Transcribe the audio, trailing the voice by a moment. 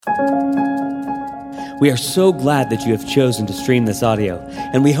We are so glad that you have chosen to stream this audio,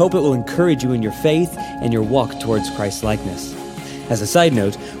 and we hope it will encourage you in your faith and your walk towards Christ-likeness. As a side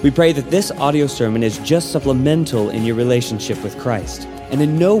note, we pray that this audio sermon is just supplemental in your relationship with Christ, and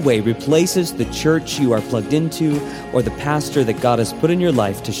in no way replaces the church you are plugged into or the pastor that God has put in your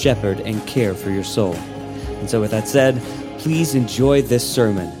life to shepherd and care for your soul. And so with that said, please enjoy this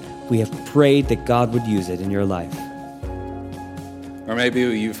sermon. We have prayed that God would use it in your life. Or maybe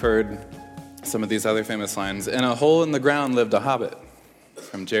you've heard some of these other famous lines. In a hole in the ground lived a hobbit,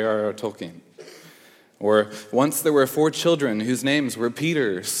 from J.R.R. Tolkien. Or once there were 4 children whose names were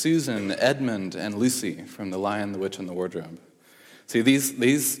Peter, Susan, Edmund, and Lucy, from The Lion, the Witch, and the Wardrobe. See,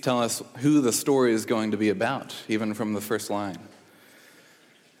 these tell us who the story is going to be about, even from the first line.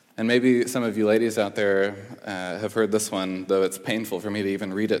 And maybe some of you ladies out there have heard this one, though it's painful for me to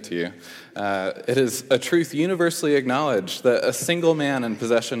even read it to you. It is a truth universally acknowledged that a single man in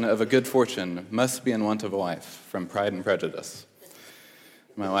possession of a good fortune must be in want of a wife, from Pride and Prejudice.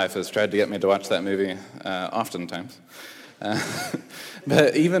 My wife has tried to get me to watch that movie oftentimes.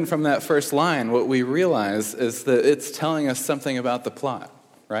 But even from that first line, what we realize is that it's telling us something about the plot,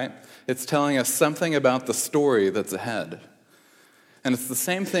 right? It's telling us something about the story that's ahead. And it's the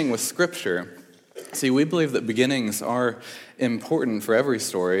same thing with Scripture. See, we believe that beginnings are important for every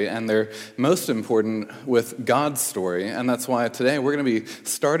story, and they're most important with God's story. And that's why today we're going to be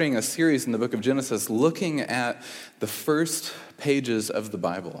starting a series in the book of Genesis looking at the first pages of the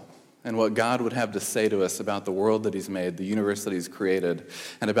Bible and what God would have to say to us about the world that He's made, the universe that He's created,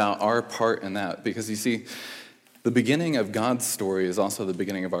 and about our part in that. Because you see, the beginning of God's story is also the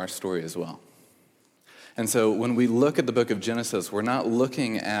beginning of our story as well. And so when we look at the book of Genesis, we're not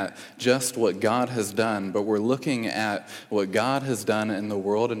looking at just what God has done, but we're looking at what God has done in the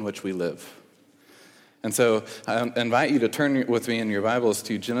world in which we live. And so I invite you to turn with me in your Bibles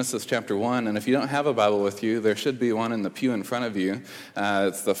to Genesis chapter 1. And if you don't have a Bible with you, there should be one in the pew in front of you.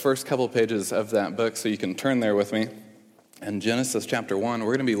 It's the first couple pages of that book, so you can turn there with me. In Genesis chapter 1,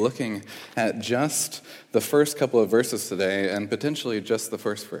 we're going to be looking at just the first couple of verses today, and potentially just the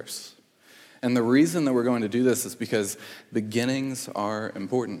first verse. And the reason that we're going to do this is because beginnings are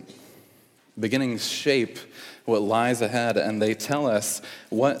important. Beginnings shape what lies ahead, and they tell us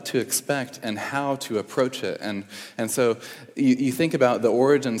what to expect and how to approach it. And so you think about the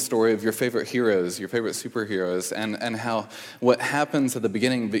origin story of your favorite heroes, your favorite superheroes, and how what happens at the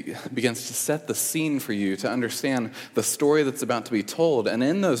beginning begins to set the scene for you to understand the story that's about to be told. And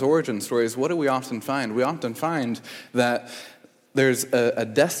in those origin stories, what do we often find? We often find that there's a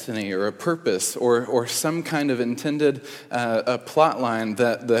destiny or a purpose or some kind of intended a plot line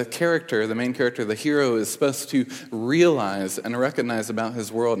that the main character, the hero, is supposed to realize and recognize about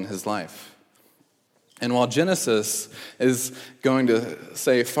his world and his life. And while Genesis is going to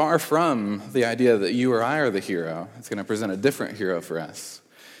say far from the idea that you or I are the hero, it's going to present a different hero for us.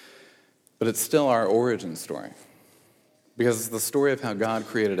 But it's still our origin story. Because it's the story of how God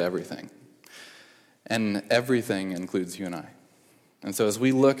created everything. And everything includes you and I. And so as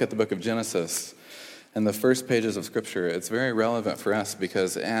we look at the book of Genesis and the first pages of Scripture, it's very relevant for us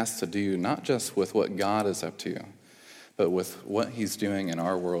because it has to do not just with what God is up to, but with what He's doing in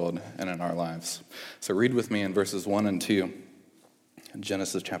our world and in our lives. So read with me in verses 1 and 2,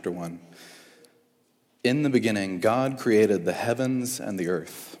 Genesis chapter 1. In the beginning, God created the heavens and the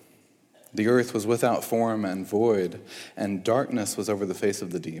earth. The earth was without form and void, and darkness was over the face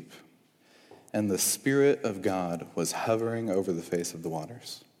of the deep. And the Spirit of God was hovering over the face of the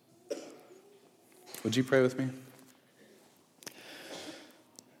waters. Would you pray with me?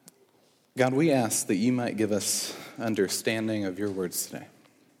 God, we ask that you might give us understanding of your words today.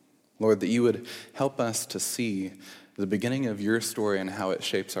 Lord, that you would help us to see the beginning of your story and how it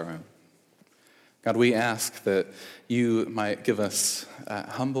shapes our own. God, we ask that you might give us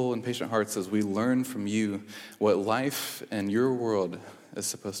humble and patient hearts as we learn from you what life in your world is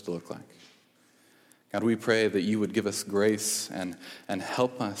supposed to look like. God, we pray that you would give us grace and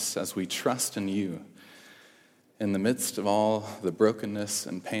help us as we trust in you. In the midst of all the brokenness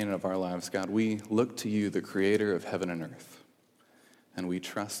and pain of our lives, God, we look to you, the creator of heaven and earth, and we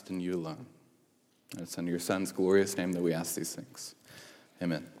trust in you alone. And it's in your Son's glorious name that we ask these things.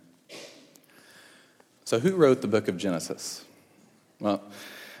 Amen. So who wrote the book of Genesis? Well,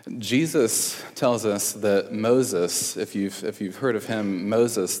 Jesus tells us that Moses, if you've heard of him,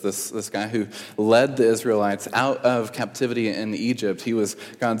 Moses, this guy who led the Israelites out of captivity in Egypt, he was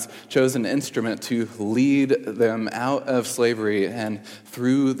God's chosen instrument to lead them out of slavery and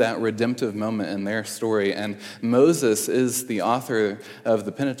through that redemptive moment in their story. And Moses is the author of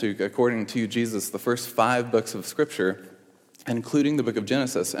the Pentateuch, according to Jesus, the first 5 books of Scripture. including the book of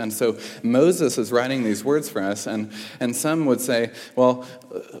Genesis. And so Moses is writing these words for us, and some would say, well,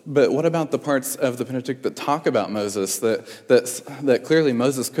 but what about the parts of the Pentateuch that talk about Moses that clearly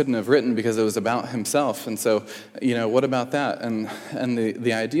Moses couldn't have written because it was about himself? And so, what about that? And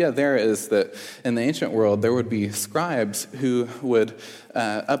the idea there is that in the ancient world, there would be scribes who would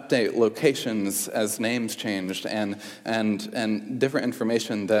update locations as names changed, and different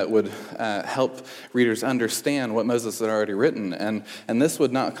information that would help readers understand what Moses had already written. And this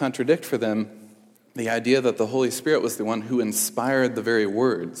would not contradict for them the idea that the Holy Spirit was the one who inspired the very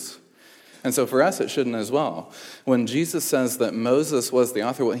words. And so for us, it shouldn't as well. When Jesus says that Moses was the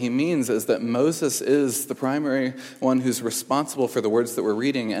author, what he means is that Moses is the primary one who's responsible for the words that we're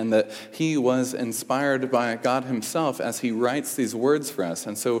reading, and that he was inspired by God himself as he writes these words for us.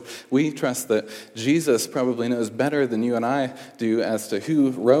 And so we trust that Jesus probably knows better than you and I do as to who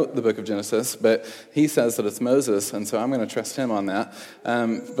wrote the book of Genesis, but he says that it's Moses, and so I'm going to trust him on that.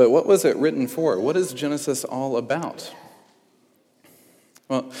 But what was it written for? What is Genesis all about?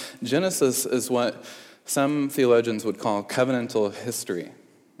 Well, Genesis is what some theologians would call covenantal history.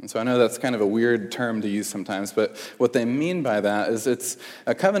 And so I know that's kind of a weird term to use sometimes, but what they mean by that is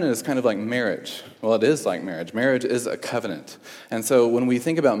a covenant is kind of like marriage. Well, it is like marriage. Marriage is a covenant. And so when we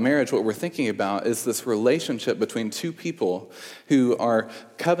think about marriage, what we're thinking about is this relationship between two people who are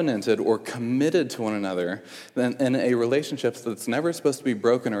covenanted or committed to one another in a relationship that's never supposed to be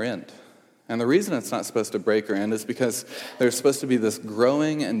broken or end. And the reason it's not supposed to break or end is because there's supposed to be this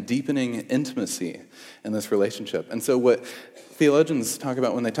growing and deepening intimacy in this relationship. And so what theologians talk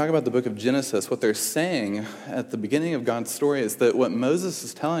about when they talk about the book of Genesis, what they're saying at the beginning of God's story is that what Moses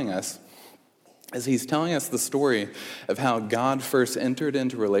is telling us is he's telling us the story of how God first entered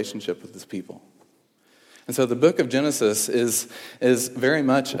into relationship with his people. And so the book of Genesis is very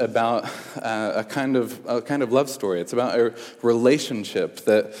much about a kind of love story. It's about a relationship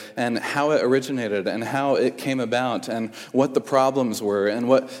and how it originated and how it came about and what the problems were and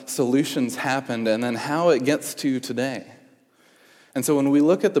what solutions happened and then how it gets to today. And so when we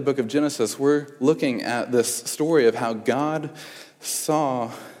look at the book of Genesis, we're looking at this story of how God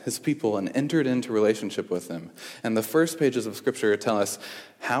saw his people and entered into relationship with them. And the first pages of Scripture tell us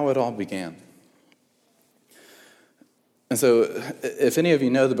how it all began. And so if any of you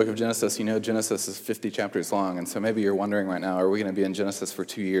know the book of Genesis, you know Genesis is 50 chapters long. And so maybe you're wondering right now, are we going to be in Genesis for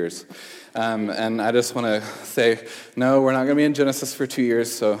 2 years? And I just want to say, no, we're not going to be in Genesis for 2 years,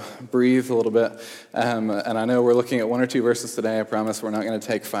 so breathe a little bit. And I know we're looking at 1 or 2 verses today. I promise we're not going to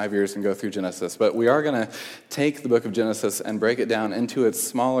take 5 years and go through Genesis. But we are going to take the book of Genesis and break it down into its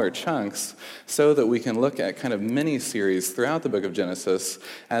smaller chunks so that we can look at kind of mini-series throughout the book of Genesis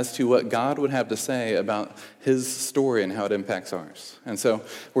as to what God would have to say about his story and how it impacts ours. And so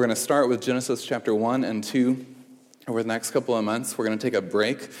we're going to start with Genesis chapter 1 and 2 over the next couple of months. We're going to take a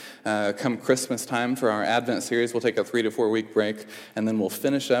break come Christmas time for our Advent series. We'll take a 3 to 4 week break, and then we'll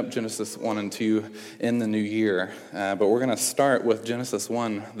finish up Genesis 1 and 2 in the new year. But we're going to start with Genesis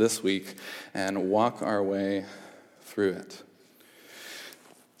 1 this week and walk our way through it.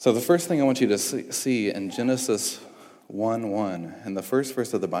 So the first thing I want you to see in Genesis 1:1, in the first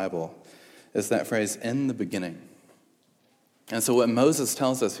verse of the Bible, is that phrase, in the beginning. And so what Moses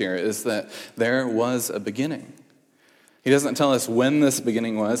tells us here is that there was a beginning. He doesn't tell us when this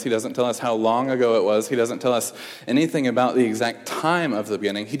beginning was. He doesn't tell us how long ago it was. He doesn't tell us anything about the exact time of the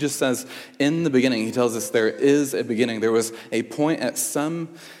beginning. He just says, in the beginning. He tells us there is a beginning. There was a point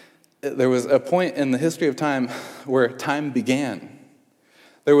in the history of time where time began.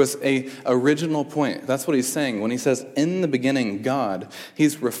 There was an original point. That's what he's saying. When he says, in the beginning, God,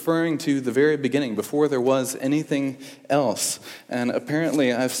 he's referring to the very beginning, before there was anything else. And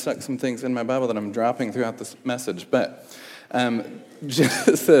apparently, I've stuck some things in my Bible that I'm dropping throughout this message. But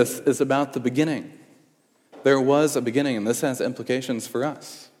Genesis is about the beginning. There was a beginning, and this has implications for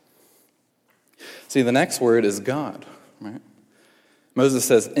us. See, the next word is God, right? Moses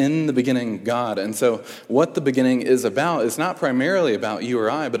says, in the beginning, God. And so what the beginning is about is not primarily about you or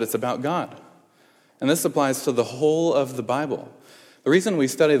I, but it's about God. And this applies to the whole of the Bible. The reason we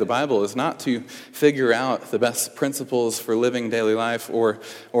study the Bible is not to figure out the best principles for living daily life or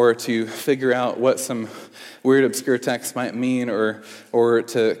to figure out what some weird, obscure text might mean or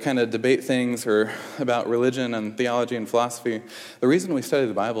to kind of debate things or about religion and theology and philosophy. The reason we study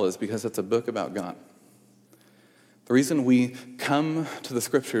the Bible is because it's a book about God. The reason we come to the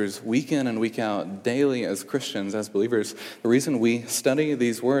Scriptures week in and week out, daily as Christians, as believers, the reason we study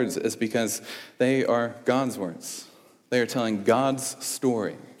these words is because they are God's words. They are telling God's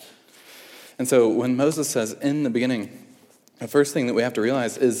story. And so when Moses says, in the beginning, the first thing that we have to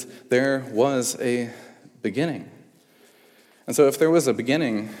realize is there was a beginning. And so if there was a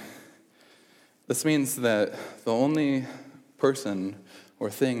beginning, this means that the only person or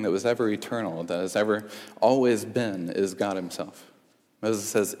thing that was ever eternal, that has ever always been, is God himself. Moses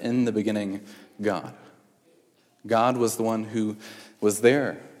says, in the beginning, God. God was the one who was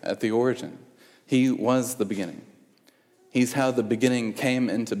there at the origin. He was the beginning. He's how the beginning came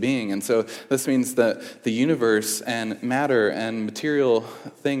into being. And so this means that the universe and matter and material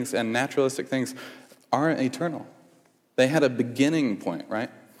things and naturalistic things aren't eternal. They had a beginning point, right?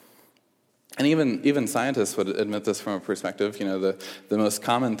 And even scientists would admit this from a perspective. You know, the most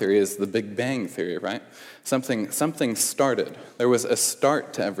common theory is the Big Bang theory, right? Something started. There was a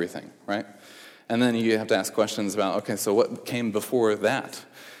start to everything, right? And then you have to ask questions about, okay, so what came before that?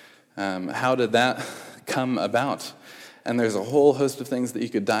 How did that come about? And there's a whole host of things that you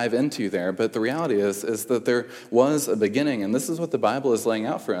could dive into there, but the reality is that there was a beginning, and this is what the Bible is laying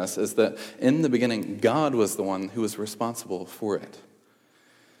out for us, is that in the beginning, God was the one who was responsible for it.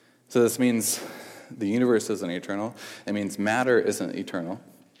 So this means the universe isn't eternal. It means matter isn't eternal.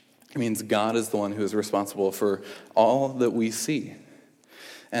 It means God is the one who is responsible for all that we see.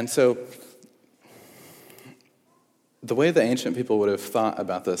 And so the way the ancient people would have thought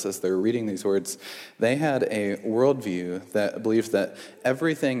about this as they're reading these words, they had a worldview that believed that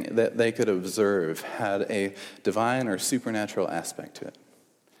everything that they could observe had a divine or supernatural aspect to it.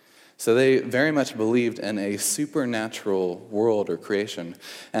 So they very much believed in a supernatural world or creation.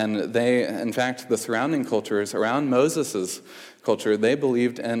 And they, in fact, the surrounding cultures around Moses' culture, they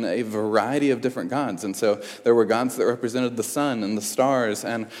believed in a variety of different gods. And so there were gods that represented the sun and the stars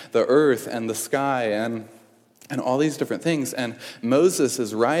and the earth and the sky and all these different things. And Moses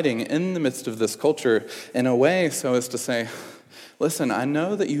is writing in the midst of this culture in a way so as to say, listen, I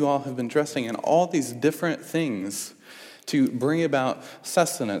know that you all have been trusting in all these different things to bring about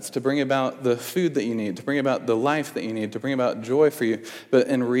sustenance, to bring about the food that you need, to bring about the life that you need, to bring about joy for you. But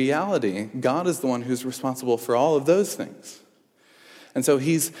in reality, God is the one who's responsible for all of those things. And so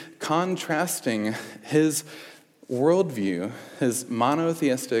he's contrasting his worldview, his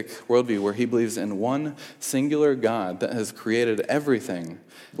monotheistic worldview, where he believes in one singular God that has created everything,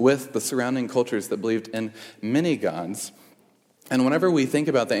 with the surrounding cultures that believed in many gods. And whenever we think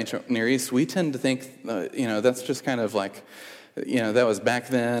about the ancient Near East, we tend to think, that's just kind of like, that was back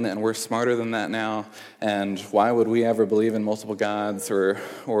then, and we're smarter than that now, and why would we ever believe in multiple gods or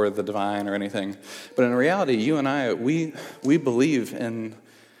the divine or anything? But in reality, you and I, we believe in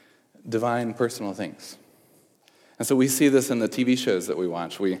divine personal things. And so we see this in the TV shows that we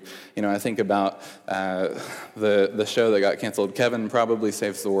watch. I think about the show that got canceled, Kevin Probably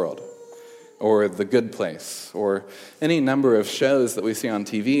Saves the World, or The Good Place, or any number of shows that we see on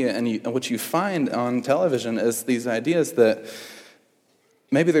TV. And what you find on television is these ideas that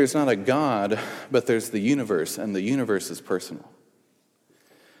maybe there's not a God, but there's the universe, and the universe is personal.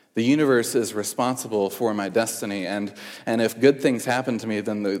 The universe is responsible for my destiny, and if good things happen to me,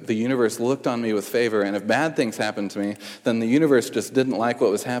 then the universe looked on me with favor, and if bad things happened to me, then the universe just didn't like what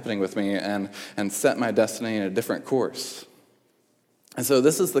was happening with me and set my destiny in a different course. And so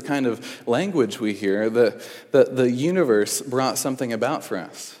this is the kind of language we hear, that the universe brought something about for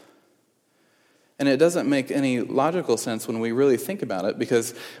us. And it doesn't make any logical sense when we really think about it,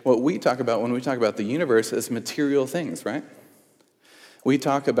 because what we talk about when we talk about the universe is material things, right? We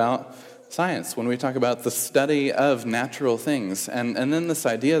talk about science when we talk about the study of natural things. And then this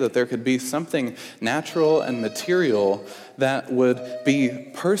idea that there could be something natural and material that would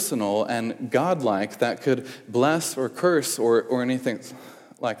be personal and godlike, that could bless or curse or anything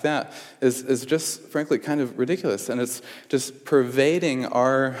like that is just, frankly, kind of ridiculous. And it's just pervading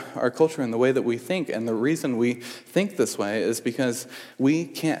our culture and the way that we think. And the reason we think this way is because we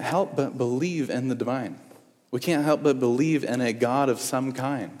can't help but believe in the divine. We can't help but believe in a God of some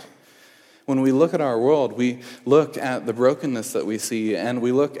kind. When we look at our world, we look at the brokenness that we see, and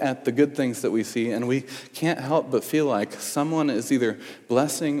we look at the good things that we see, and we can't help but feel like someone is either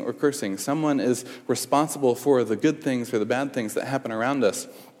blessing or cursing. Someone is responsible for the good things or the bad things that happen around us.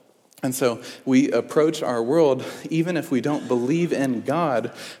 And so we approach our world, even if we don't believe in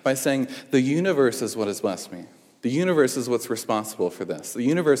God, by saying, the universe is what has blessed me. The universe is what's responsible for this. The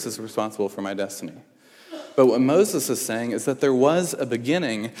universe is responsible for my destiny. But what Moses is saying is that there was a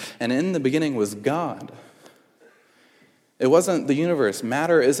beginning, and in the beginning was God. It wasn't the universe.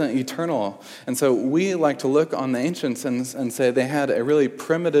 Matter isn't eternal. And so we like to look on the ancients and say they had a really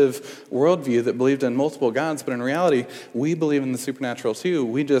primitive worldview that believed in multiple gods, but in reality, we believe in the supernatural too.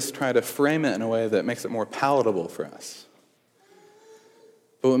 We just try to frame it in a way that makes it more palatable for us.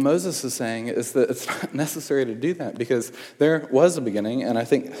 But what Moses is saying is that it's not necessary to do that, because there was a beginning, and I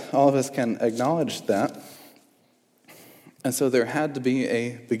think all of us can acknowledge that. And so there had to be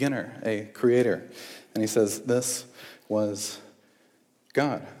a beginner, a creator. And he says this was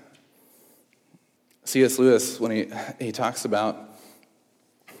God. C.S. Lewis, when he talks about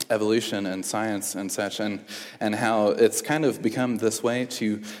evolution and science and such, and how it's kind of become this way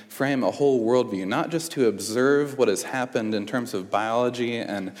to frame a whole worldview, not just to observe what has happened in terms of biology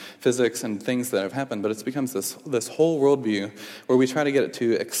and physics and things that have happened, but it's become this whole worldview where we try to get it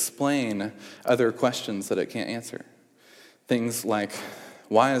to explain other questions that it can't answer. Things like,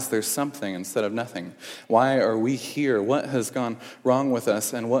 why is there something instead of nothing? Why are we here? What has gone wrong with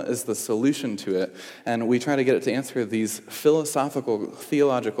us, and what is the solution to it? And we try to get it to answer these philosophical,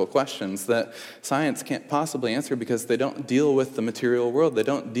 theological questions that science can't possibly answer because they don't deal with the material world. They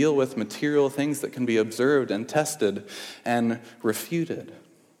don't deal with material things that can be observed and tested and refuted.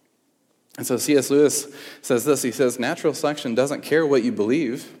 And so C.S. Lewis says this. He says, natural selection doesn't care what you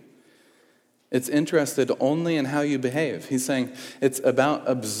believe. It's interested only in how you behave. He's saying it's about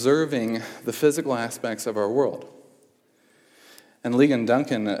observing the physical aspects of our world. And Ligon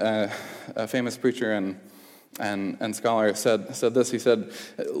Duncan, a famous preacher and scholar, said this. He said,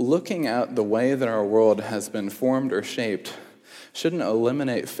 looking at the way that our world has been formed or shaped shouldn't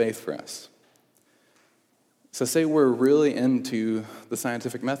eliminate faith for us. So say we're really into the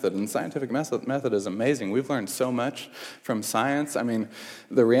scientific method, and the scientific method is amazing. We've learned so much from science. I mean,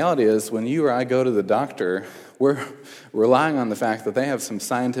 the reality is when you or I go to the doctor, we're relying on the fact that they have some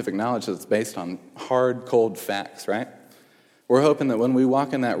scientific knowledge that's based on hard, cold facts, right? We're hoping that when we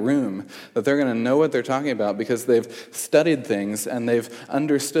walk in that room, that they're going to know what they're talking about because they've studied things and they've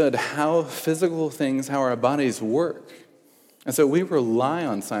understood how physical things, how our bodies work. And so we rely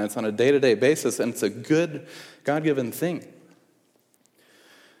on science on a day-to-day basis, and it's a good, God-given thing.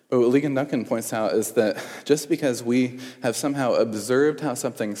 But what Ligon Duncan points out is that just because we have somehow observed how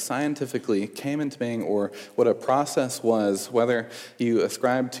something scientifically came into being or what a process was, whether you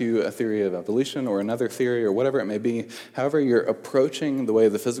ascribe to a theory of evolution or another theory or whatever it may be, however you're approaching the way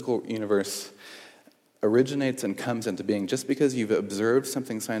the physical universe originates and comes into being, just because you've observed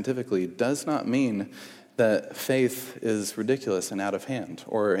something scientifically does not mean that faith is ridiculous and out of hand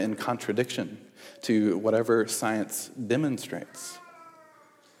or in contradiction to whatever science demonstrates.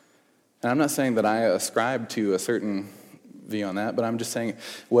 And I'm not saying that I ascribe to a certain view on that, but I'm just saying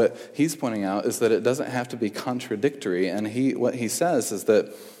what he's pointing out is that it doesn't have to be contradictory. And what he says is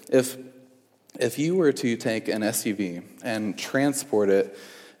that if you were to take an SUV and transport it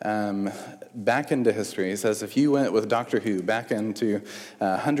back into history, he says if you went with Doctor Who back into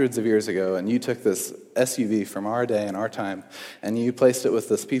hundreds of years ago and you took this SUV from our day and our time and you placed it with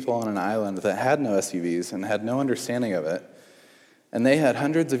this people on an island that had no SUVs and had no understanding of it, and they had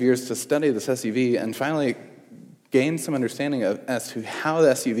hundreds of years to study this SUV and finally gain some understanding as to how the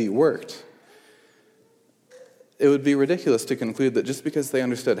SUV worked, it would be ridiculous to conclude that just because they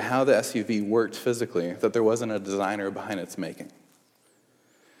understood how the SUV worked physically, that there wasn't a designer behind its making.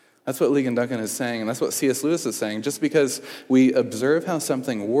 That's what Ligon Duncan is saying, and that's what C.S. Lewis is saying. Just because we observe how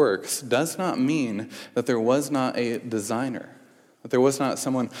something works does not mean that there was not a designer, that there was not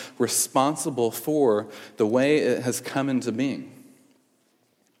someone responsible for the way it has come into being.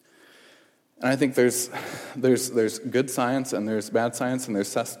 And I think there's good science and there's bad science and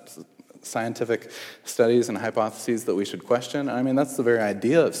there's scientific studies and hypotheses that we should question. I mean, that's the very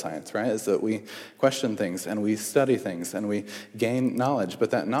idea of science, right? Is that we question things and we study things and we gain knowledge. But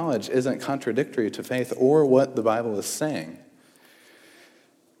that knowledge isn't contradictory to faith or what the Bible is saying.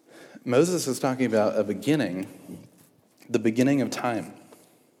 Moses is talking about a beginning, the beginning of time.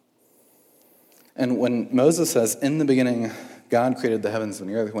 And when Moses says, in the beginning, God created the heavens and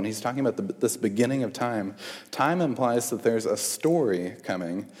the earth, when he's talking about this beginning of time, time implies that there's a story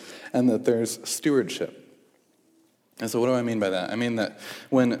coming and that there's stewardship. And so what do I mean by that? I mean that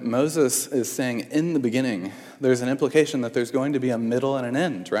when Moses is saying in the beginning, there's an implication that there's going to be a middle and an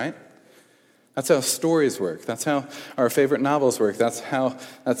end, right? That's how stories work. That's how our favorite novels work. That's how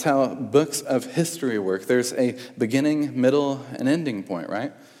books of history work. There's a beginning, middle, and ending point,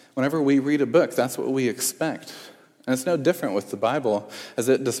 right? Whenever we read a book, that's what we expect. And it's no different with the Bible, as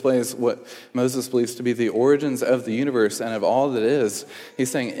it displays what Moses believes to be the origins of the universe and of all that is. He's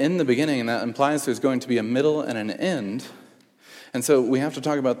saying in the beginning, and that implies there's going to be a middle and an end. And so we have to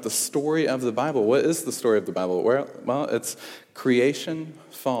talk about the story of the Bible. What is the story of the Bible? Well, it's creation,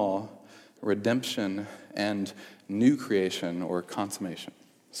 fall, redemption, and new creation or consummation.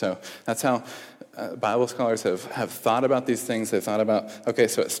 So that's how Bible scholars have thought about these things. They've thought about, okay,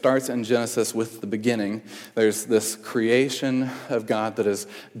 so it starts in Genesis with the beginning. There's this creation of God that is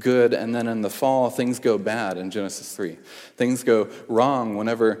good, and then in the fall, things go bad in Genesis 3. Things go wrong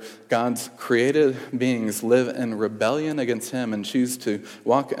whenever God's created beings live in rebellion against him and choose to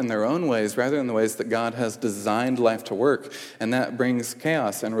walk in their own ways rather than the ways that God has designed life to work. And that brings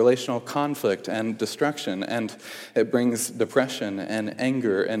chaos and relational conflict and destruction, and it brings depression and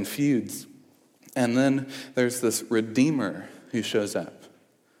anger and feuds. And then there's this Redeemer who shows up,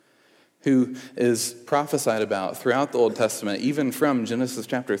 who is prophesied about throughout the Old Testament, even from Genesis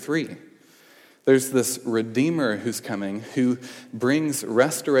chapter 3. There's this Redeemer who's coming, who brings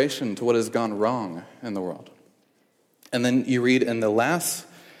restoration to what has gone wrong in the world. And then you read in the last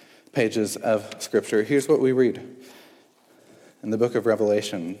pages of Scripture, here's what we read in the book of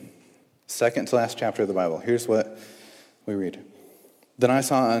Revelation, second to last chapter of the Bible. Here's what we read. Then I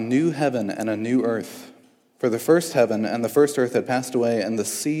saw a new heaven and a new earth, for the first heaven and the first earth had passed away, and the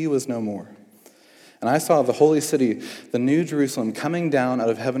sea was no more. And I saw the holy city, the new Jerusalem, coming down out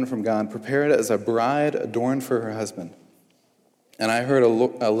of heaven from God, prepared as a bride adorned for her husband. And I heard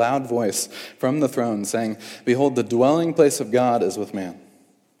a loud voice from the throne saying, "Behold, the dwelling place of God is with man,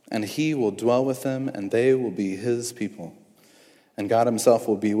 and he will dwell with them, and they will be his people. And God himself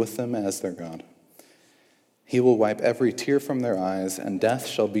will be with them as their God. He will wipe every tear from their eyes, and death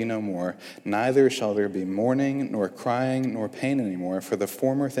shall be no more. Neither shall there be mourning, nor crying, nor pain anymore, for the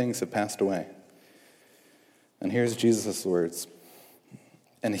former things have passed away." And here's Jesus' words.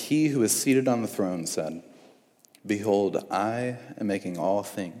 And he who is seated on the throne said, "Behold, I am making all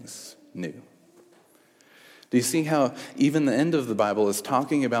things new." Do you see how even the end of the Bible is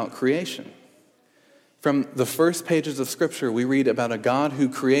talking about creation? From the first pages of Scripture, we read about a God who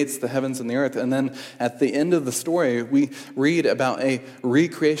creates the heavens and the earth. And then at the end of the story, we read about a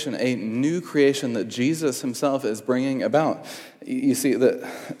recreation, a new creation that Jesus himself is bringing about. You see that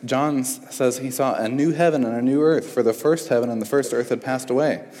John says he saw a new heaven and a new earth, for the first heaven and the first earth had passed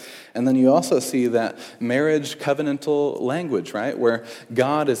away. And then you also see that marriage covenantal language, right? Where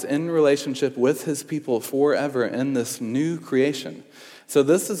God is in relationship with his people forever in this new creation. So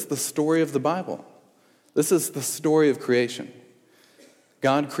this is the story of the Bible. This is the story of creation.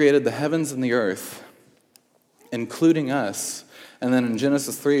 God created the heavens and the earth, including us. And then in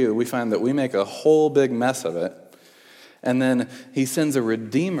Genesis 3, we find that we make a whole big mess of it. And then he sends a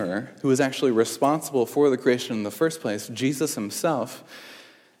Redeemer who is actually responsible for the creation in the first place, Jesus himself,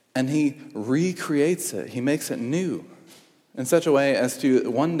 and he recreates it. He makes it new in such a way as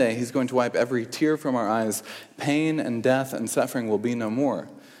to one day he's going to wipe every tear from our eyes. Pain and death and suffering will be no more.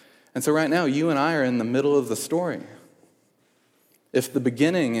 And so right now, you and I are in the middle of the story. If the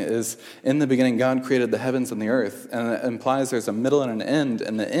beginning is, in the beginning, God created the heavens and the earth, and it implies there's a middle and an end,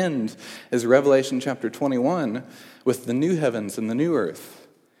 and the end is Revelation chapter 21 with the new heavens and the new earth,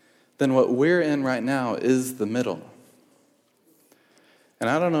 then what we're in right now is the middle. And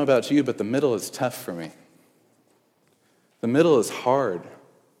I don't know about you, but the middle is tough for me. The middle is hard.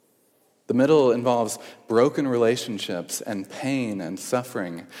 The middle involves broken relationships and pain and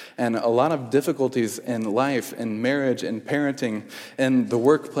suffering and a lot of difficulties in life, in marriage, in parenting, in the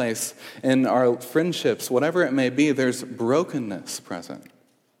workplace, in our friendships, whatever it may be, there's brokenness present.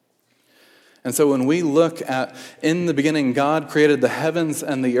 And so when we look at, in the beginning, God created the heavens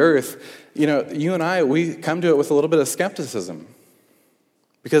and the earth, you and I, we come to it with a little bit of skepticism.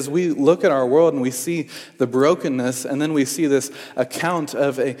 Because we look at our world and we see the brokenness, and then we see this account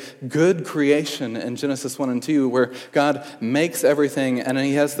of a good creation in Genesis 1 and 2, where God makes everything, and then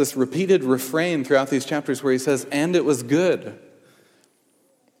he has this repeated refrain throughout these chapters where he says, "And it was good."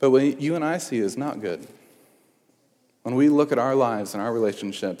 But what you and I see is not good. When we look at our lives and our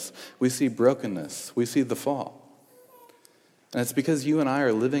relationships, we see brokenness, we see the fall. And it's because you and I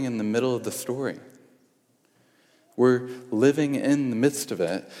are living in the middle of the story. We're living in the midst of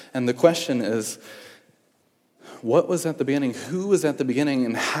it. And the question is, what was at the beginning? Who was at the beginning?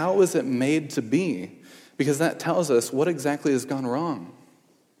 And how was it made to be? Because that tells us what exactly has gone wrong.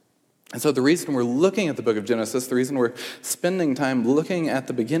 And so the reason we're looking at the book of Genesis, the reason we're spending time looking at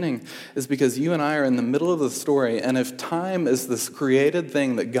the beginning, is because you and I are in the middle of the story. And if time is this created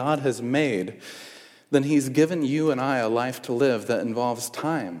thing that God has made, then he's given you and I a life to live that involves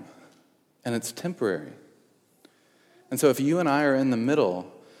time. And it's temporary. And so if you and I are in the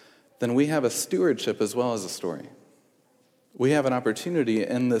middle, then we have a stewardship as well as a story. We have an opportunity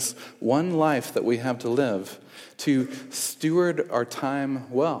in this one life that we have to live to steward our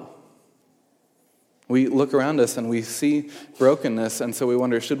time well. We look around us and we see brokenness, and so we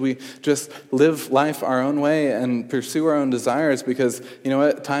wonder, should we just live life our own way and pursue our own desires? Because, you know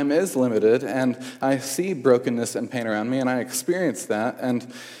what, time is limited, and I see brokenness and pain around me, and I experience that,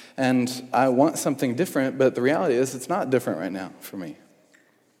 and I want something different, but the reality is it's not different right now for me.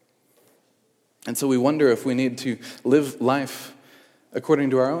 And so we wonder if we need to live life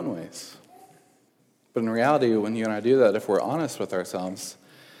according to our own ways. But in reality, when you and I do that, if we're honest with ourselves,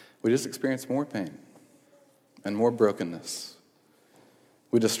 we just experience more pain and more brokenness.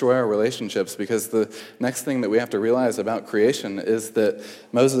 We destroy our relationships because the next thing that we have to realize about creation is that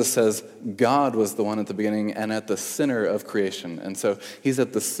Moses says God was the one at the beginning and at the center of creation. And so he's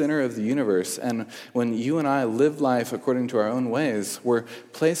at the center of the universe. And when you and I live life according to our own ways, we're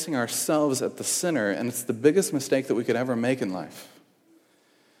placing ourselves at the center, and it's the biggest mistake that we could ever make in life.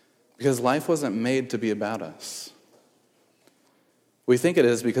 Because life wasn't made to be about us. We think it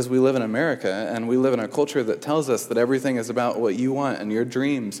is because we live in America, and we live in a culture that tells us that everything is about what you want and your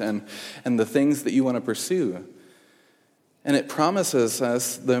dreams and the things that you want to pursue. And it promises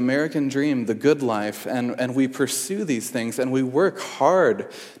us the American dream, the good life, and we pursue these things, and we work hard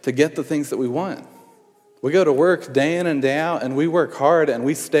to get the things that we want. We go to work day in and day out, and we work hard, and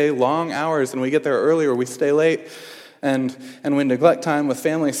we stay long hours, and we get there early or we stay late. And we neglect time with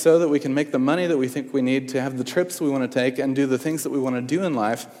family so that we can make the money that we think we need to have the trips we want to take and do the things that we want to do in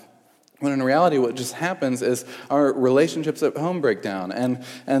life, when in reality what just happens is our relationships at home break down,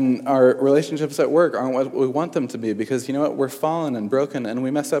 and our relationships at work aren't what we want them to be, because you know what, we're fallen and broken and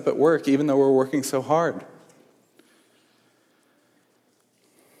we mess up at work even though we're working so hard.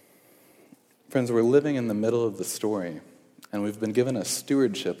 Friends, we're living in the middle of the story, and we've been given a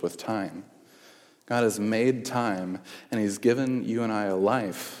stewardship with time. God has made time, and he's given you and I a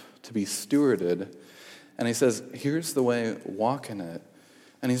life to be stewarded. And he says, here's the way, walk in it.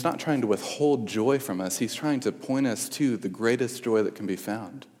 And he's not trying to withhold joy from us. He's trying to point us to the greatest joy that can be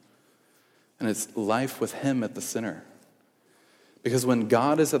found. And it's life with him at the center. Because when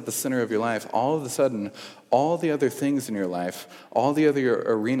God is at the center of your life, all of a sudden, all the other things in your life, all the other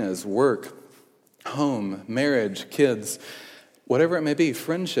arenas, work, home, marriage, kids, whatever it may be,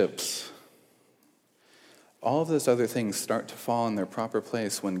 friendships, all of those other things start to fall in their proper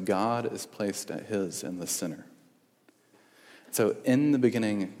place when God is placed at his in the center. So in the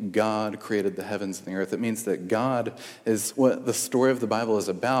beginning, God created the heavens and the earth. It means that God is what the story of the Bible is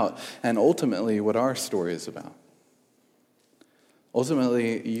about, and ultimately what our story is about.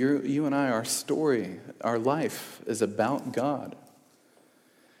 Ultimately, you and I, our story, our life is about God.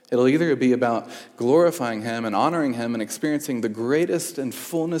 It'll either be about glorifying him and honoring him and experiencing the greatest and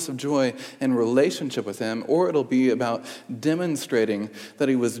fullness of joy in relationship with him, or it'll be about demonstrating that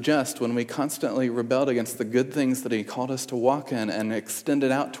he was just when we constantly rebelled against the good things that he called us to walk in and extended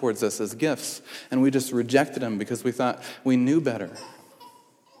out towards us as gifts, and we just rejected him because we thought we knew better.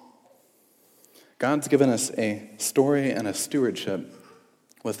 God's given us a story and a stewardship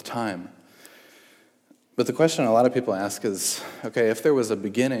with time. But the question a lot of people ask is, okay, if there was a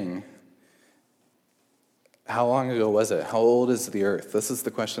beginning, how long ago was it? How old is the earth? This is the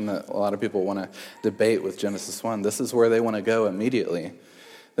question that a lot of people want to debate with Genesis 1. This is where they want to go immediately.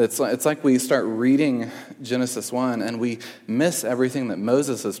 It's like we start reading Genesis 1 and we miss everything that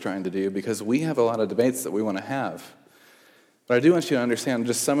Moses is trying to do because we have a lot of debates that we want to have. But I do want you to understand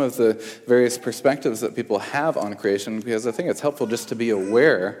just some of the various perspectives that people have on creation, because I think it's helpful just to be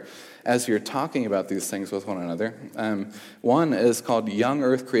aware as you're talking about these things with one another. One is called young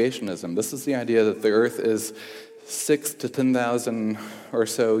earth creationism. This is the idea that the earth is 6,000 to 10,000 or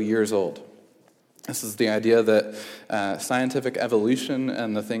so years old. This is the idea that scientific evolution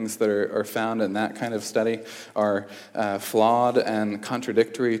and the things that are found in that kind of study are flawed and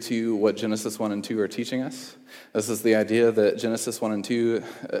contradictory to what Genesis 1 and 2 are teaching us. This is the idea that Genesis 1 and 2,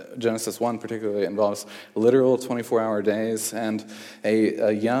 Genesis 1 particularly, involves literal 24-hour days and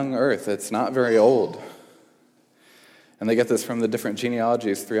a young earth that's not very old. And they get this from the different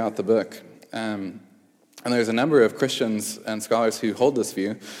genealogies throughout the book. And there's a number of Christians and scholars who hold this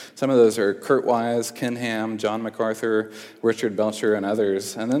view. Some of those are Kurt Wise, Ken Ham, John MacArthur, Richard Belcher, and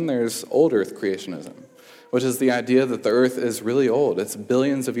others. And then there's old earth creationism, which is the idea that the earth is really old. It's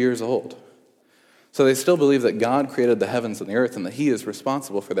billions of years old. So they still believe that God created the heavens and the earth and that he is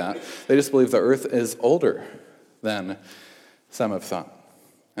responsible for that. They just believe the earth is older than some have thought.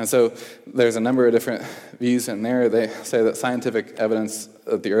 And so there's a number of different views in there. They say that scientific evidence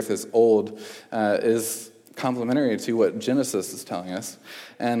that the earth is old is complementary to what Genesis is telling us.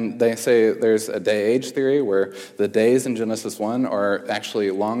 And they say there's a day-age theory where the days in Genesis 1 are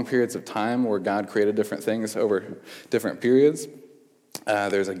actually long periods of time where God created different things over different periods.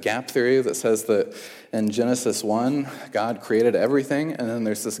 There's a gap theory that says that in Genesis 1, God created everything, and then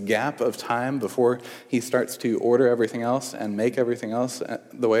there's this gap of time before he starts to order everything else and make everything else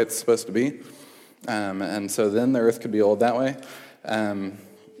the way it's supposed to be. And so then the earth could be old that way.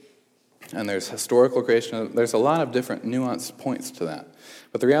 And there's historical creation. There's a lot of different nuanced points to that.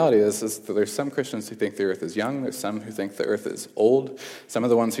 But the reality is that there's some Christians who think the earth is young. There's some who think the earth is old. Some of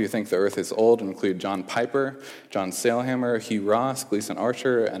the ones who think the earth is old include John Piper, John Sailhammer, Hugh Ross, Gleason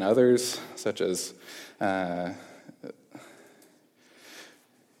Archer, and others, such as, that'd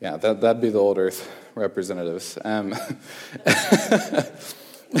be the old earth representatives.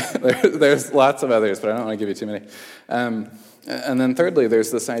 There's lots of others, but I don't want to give you too many. And then thirdly,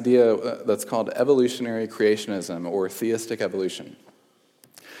 there's this idea that's called evolutionary creationism or theistic evolution.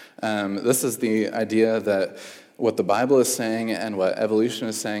 This is the idea that what the Bible is saying and what evolution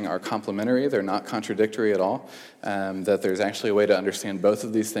is saying are complementary. They're not contradictory at all. That there's actually a way to understand both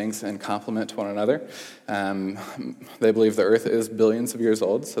of these things and complement one another. They believe the earth is billions of years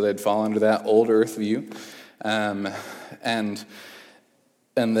old, so they'd fall under that old earth view. And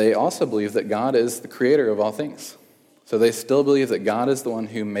they also believe that God is the creator of all things. So they still believe that God is the one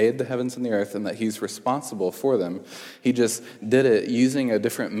who made the heavens and the earth and that he's responsible for them. He just did it using a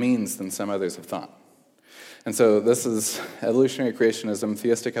different means than some others have thought. And so this is evolutionary creationism,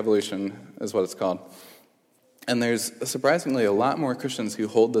 theistic evolution is what it's called. And there's surprisingly a lot more Christians who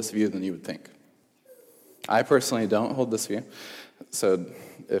hold this view than you would think. I personally don't hold this view. So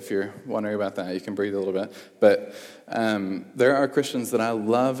if you're wondering about that, you can breathe a little bit. But there are Christians that I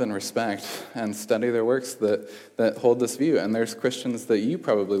love and respect and study their works that hold this view. And there's Christians that you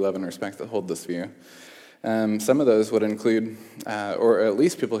probably love and respect that hold this view. Some of those would include, or at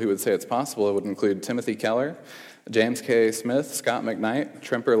least people who would say it's possible, it would include Timothy Keller, James K. Smith, Scott McKnight,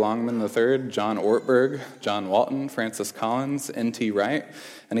 Tremper Longman III, John Ortberg, John Walton, Francis Collins, N.T. Wright,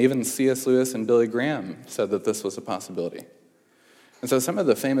 and even C.S. Lewis and Billy Graham said that this was a possibility. And so some of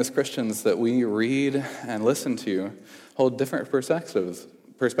the famous Christians that we read and listen to hold different perspectives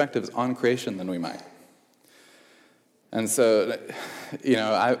on creation than we might. And so,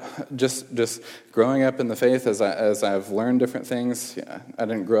 I just growing up in the faith as I've learned different things. I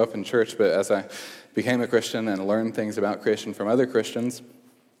didn't grow up in church, but as I became a Christian and learned things about creation from other Christians,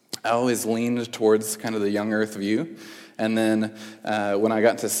 I always leaned towards kind of the young earth view. And then when I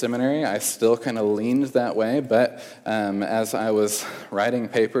got to seminary, I still kind of leaned that way. But as I was writing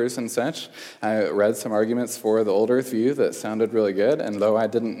papers and such, I read some arguments for the old earth view that sounded really good. And though I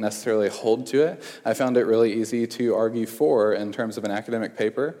didn't necessarily hold to it, I found it really easy to argue for in terms of an academic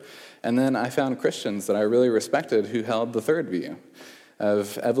paper. And then I found Christians that I really respected who held the third view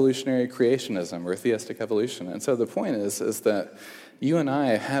of evolutionary creationism or theistic evolution. And so the point is that you and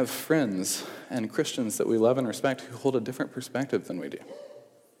I have friends and Christians that we love and respect who hold a different perspective than we do.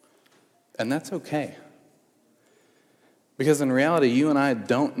 And that's okay. Because in reality, you and I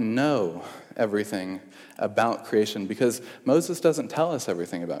don't know everything about creation because Moses doesn't tell us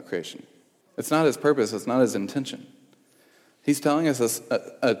everything about creation. It's not his purpose, it's not his intention. He's telling us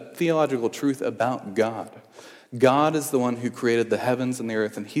a theological truth about God. God is the one who created the heavens and the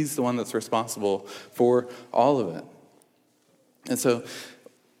earth, and he's the one that's responsible for all of it. And so,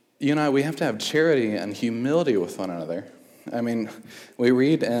 you and I, we have to have charity and humility with one another. I mean, we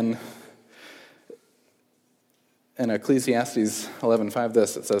read in Ecclesiastes 11:5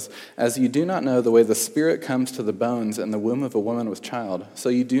 this, it says, "As you do not know the way the Spirit comes to the bones in the womb of a woman with child, so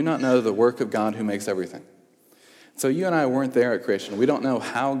you do not know the work of God who makes everything." So you and I weren't there at creation. We don't know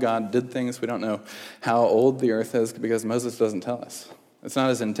how God did things. We don't know how old the earth is because Moses doesn't tell us. It's not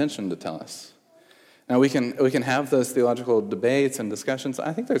his intention to tell us. Now, we can have those theological debates and discussions.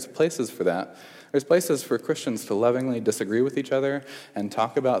 I think there's places for that. There's places for Christians to lovingly disagree with each other and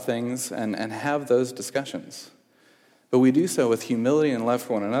talk about things and have those discussions. But we do so with humility and love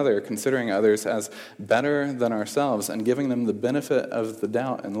for one another, considering others as better than ourselves and giving them the benefit of the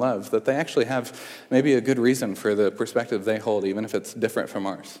doubt and love that they actually have maybe a good reason for the perspective they hold, even if it's different from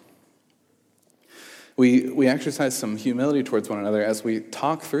ours. We exercise some humility towards one another as we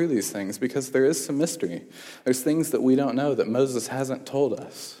talk through these things because there is some mystery. There's things that we don't know that Moses hasn't told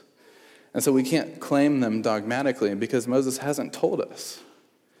us. And so we can't claim them dogmatically because Moses hasn't told us.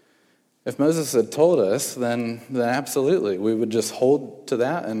 If Moses had told us, then absolutely, we would just hold to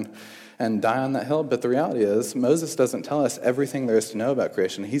that and die on that hill. But the reality is, Moses doesn't tell us everything there is to know about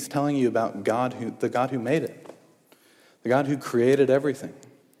creation. He's telling you about the God who made it, the God who created everything.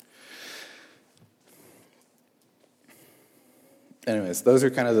 Anyways, those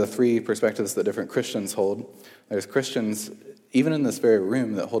are kind of the three perspectives that different Christians hold. There's Christians, even in this very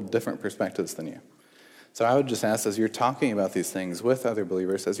room, that hold different perspectives than you. So I would just ask, as you're talking about these things with other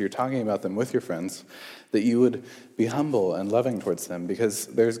believers, as you're talking about them with your friends, that you would be humble and loving towards them, because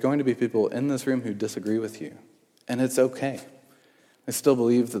there's going to be people in this room who disagree with you, and it's okay. I still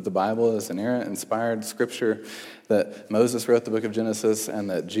believe that the Bible is inerrant, inspired scripture, that Moses wrote the book of Genesis, and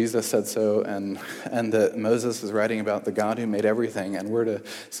that Jesus said so, and that Moses is writing about the God who made everything, and we're to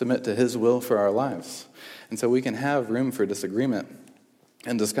submit to his will for our lives. And so we can have room for disagreement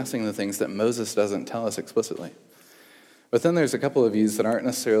and discussing the things that Moses doesn't tell us explicitly. But then there's a couple of views that aren't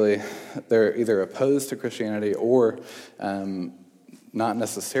necessarily, they're either opposed to Christianity or not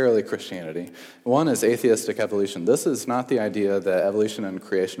necessarily Christianity. One is atheistic evolution. This is not the idea that evolution and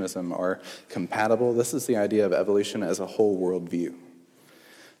creationism are compatible. This is the idea of evolution as a whole worldview.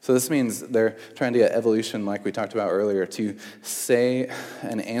 So this means they're trying to get evolution, like we talked about earlier, to say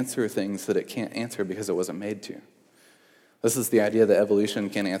and answer things that it can't answer because it wasn't made to. This is the idea that evolution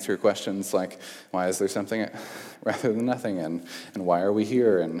can answer questions like, why is there something rather than nothing, and why are we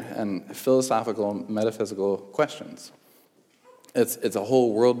here, and philosophical, metaphysical questions. It's a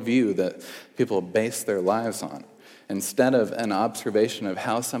whole worldview that people base their lives on. Instead of an observation of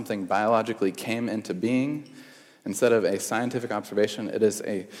how something biologically came into being, instead of a scientific observation, it is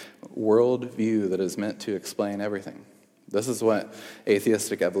a worldview that is meant to explain everything. This is what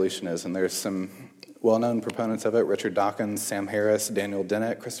atheistic evolution is, and there's some well-known proponents of it. Richard Dawkins, Sam Harris, Daniel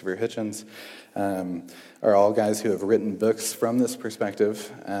Dennett, Christopher Hitchens are all guys who have written books from this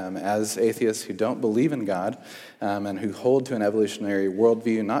perspective as atheists who don't believe in God and who hold to an evolutionary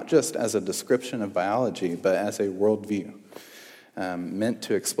worldview, not just as a description of biology, but as a worldview meant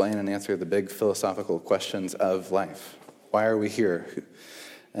to explain and answer the big philosophical questions of life. Why are we here?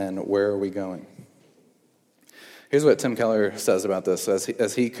 And where are we going? Here's what Tim Keller says about this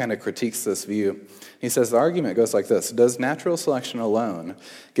as he kind of critiques this view. He says, the argument goes like this: does natural selection alone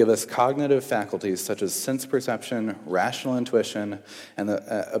give us cognitive faculties such as sense perception, rational intuition, and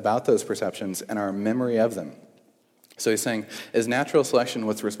about those perceptions, and our memory of them? So he's saying, is natural selection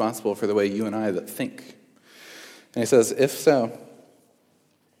what's responsible for the way you and I that think? And he says, if so,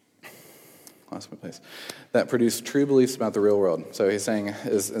 lost my place, that produce true beliefs about the real world. So he's saying,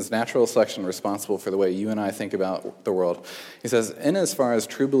 is natural selection responsible for the way you and I think about the world? He says, in as far as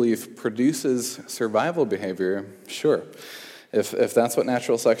true belief produces survival behavior, sure. If that's what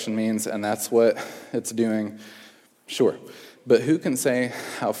natural selection means and that's what it's doing, sure. But who can say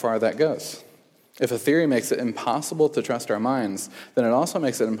how far that goes? If a theory makes it impossible to trust our minds, then it also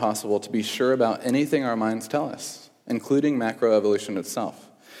makes it impossible to be sure about anything our minds tell us, including macroevolution itself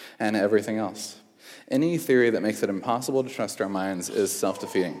and everything else. Any theory that makes it impossible to trust our minds is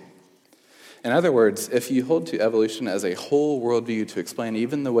self-defeating. In other words, if you hold to evolution as a whole worldview to explain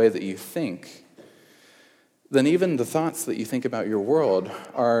even the way that you think, then even the thoughts that you think about your world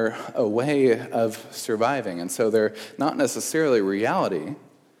are a way of surviving. And so they're not necessarily reality.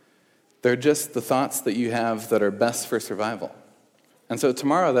 They're just the thoughts that you have that are best for survival. And so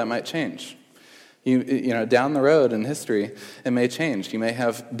tomorrow that might change. You know, down the road in history, it may change. You may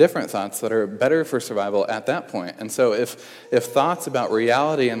have different thoughts that are better for survival at that point. And so if thoughts about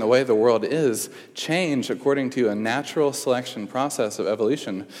reality and the way the world is change according to a natural selection process of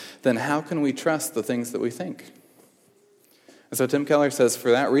evolution, then how can we trust the things that we think? And so Tim Keller says,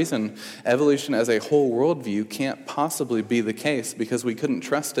 for that reason, evolution as a whole worldview can't possibly be the case because we couldn't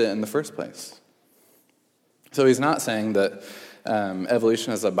trust it in the first place. So he's not saying that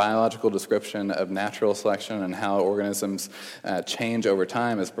evolution as a biological description of natural selection and how organisms change over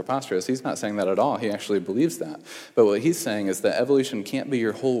time is preposterous. He's not saying that at all. He actually believes that. But what he's saying is that evolution can't be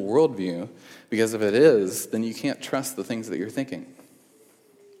your whole worldview, because if it is, then you can't trust the things that you're thinking.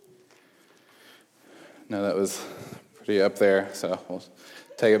 No, that was pretty up there, so we'll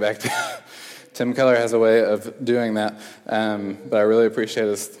take it back to Tim Keller has a way of doing that, but I really appreciate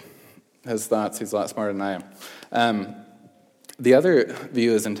his thoughts. He's a lot smarter than I am. The other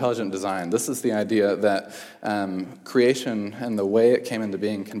view is intelligent design. This is the idea that creation and the way it came into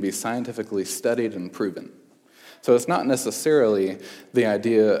being can be scientifically studied and proven. So it's not necessarily the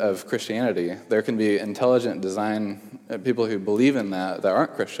idea of Christianity. There can be intelligent design, people who believe in that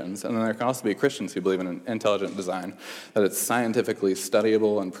aren't Christians, and then there can also be Christians who believe in intelligent design, that it's scientifically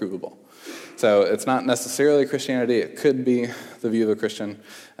studyable and provable. So it's not necessarily Christianity. It could be the view of a Christian,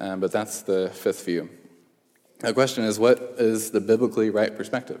 but that's the fifth view. The question is, what is the biblically right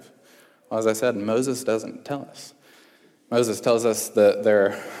perspective? Well, as I said, Moses doesn't tell us. Moses tells us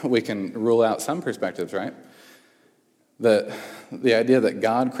that we can rule out some perspectives, right? That the idea that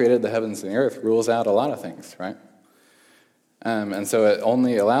God created the heavens and the earth rules out a lot of things, right? And so it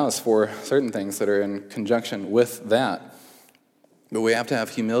only allows for certain things that are in conjunction with that. But we have to have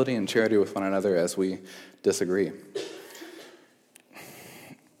humility and charity with one another as we disagree.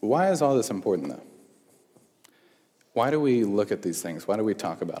 Why is all this important, though? Why do we look at these things? Why do we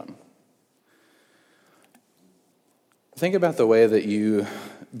talk about them? Think about the way that you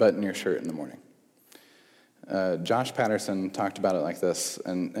button your shirt in the morning. Josh Patterson talked about it like this,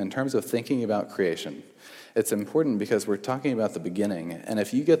 and in terms of thinking about creation, it's important because we're talking about the beginning, and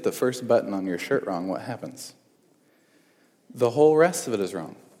if you get the first button on your shirt wrong, what happens? The whole rest of it is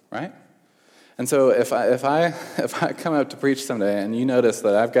wrong, right? And so if I come up to preach someday and you notice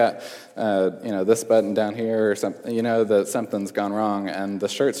that I've got this button down here or something, you know that something's gone wrong and the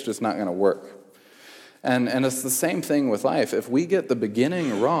shirt's just not going to work. And it's the same thing with life. If we get the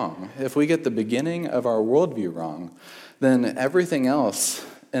beginning wrong, if we get the beginning of our worldview wrong, then everything else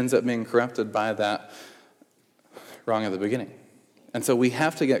ends up being corrupted by that wrong at the beginning. And so we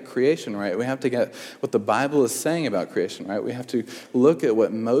have to get creation right. We have to get what the Bible is saying about creation right. We have to look at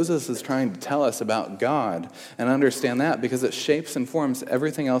what Moses is trying to tell us about God and understand that because it shapes and forms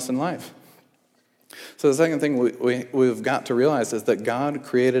everything else in life. So the second thing we've got to realize is that God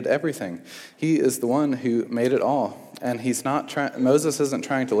created everything. He is the one who made it all. And Moses isn't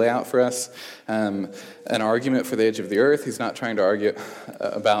trying to lay out for us an argument for the age of the earth. He's not trying to argue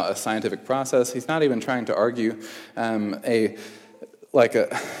about a scientific process. He's not even trying to argue a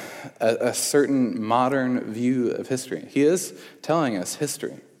certain modern view of history. He is telling us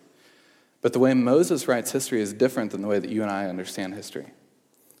history. But the way Moses writes history is different than the way that you and I understand history.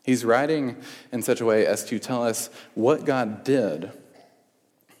 He's writing in such a way as to tell us what God did,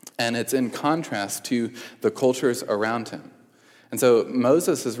 and it's in contrast to the cultures around him. And so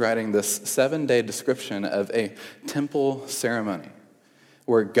Moses is writing this 7-day description of a temple ceremony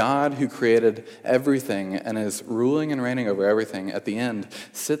where God, who created everything and is ruling and reigning over everything, at the end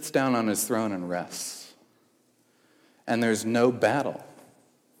sits down on his throne and rests. And there's no battle.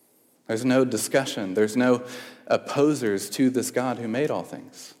 There's no discussion. There's no opposers to this God who made all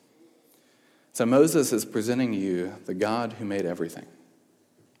things. So Moses is presenting you the God who made everything.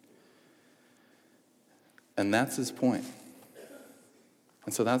 And that's his point.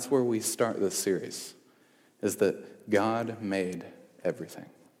 And so that's where we start this series, is that God made everything.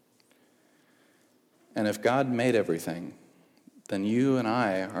 And if God made everything, then you and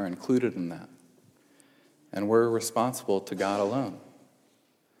I are included in that. And we're responsible to God alone.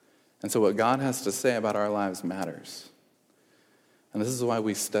 And so what God has to say about our lives matters. And this is why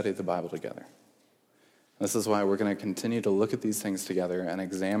we study the Bible together. This is why we're going to continue to look at these things together and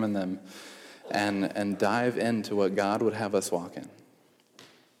examine them and dive into what God would have us walk in.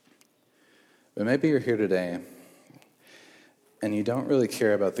 But maybe you're here today and you don't really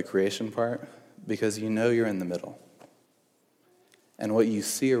care about the creation part because you know you're in the middle. And what you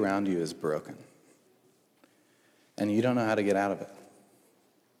see around you is broken. And you don't know how to get out of it.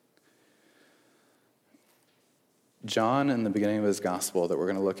 John, in the beginning of his gospel that we're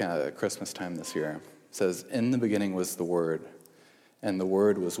going to look at Christmas time this year, says, "In the beginning was the Word, and the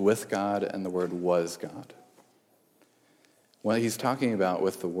Word was with God, and the Word was God." What he's talking about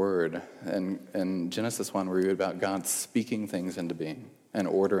with the Word, and in Genesis 1, we read about God speaking things into being and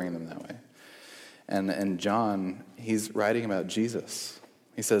ordering them that way. And in John, he's writing about Jesus.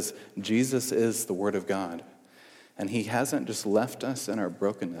 He says, Jesus is the Word of God, and he hasn't just left us in our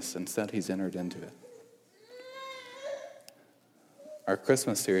brokenness. Instead, he's entered into it. Our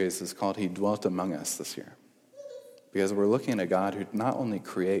Christmas series is called He Dwelt Among Us this year, because we're looking at a God who not only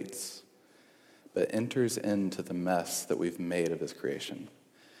creates, but enters into the mess that we've made of his creation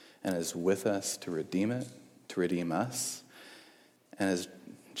and is with us to redeem it, to redeem us. And as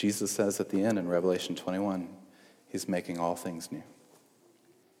Jesus says at the end in Revelation 21, he's making all things new.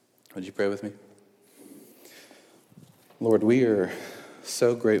 Would you pray with me? Lord, we are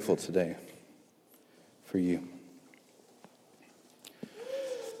so grateful today for you.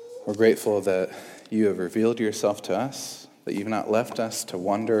 We're grateful that you have revealed yourself to us, that you've not left us to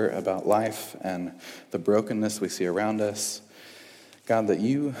wonder about life and the brokenness we see around us. God, that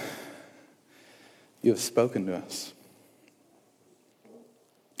you have spoken to us.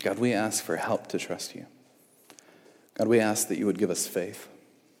 God, we ask for help to trust you. God, we ask that you would give us faith.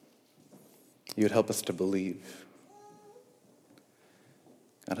 You would help us to believe.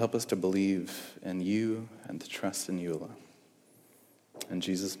 God, help us to believe in you and to trust in you alone. In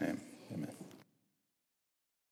Jesus' name.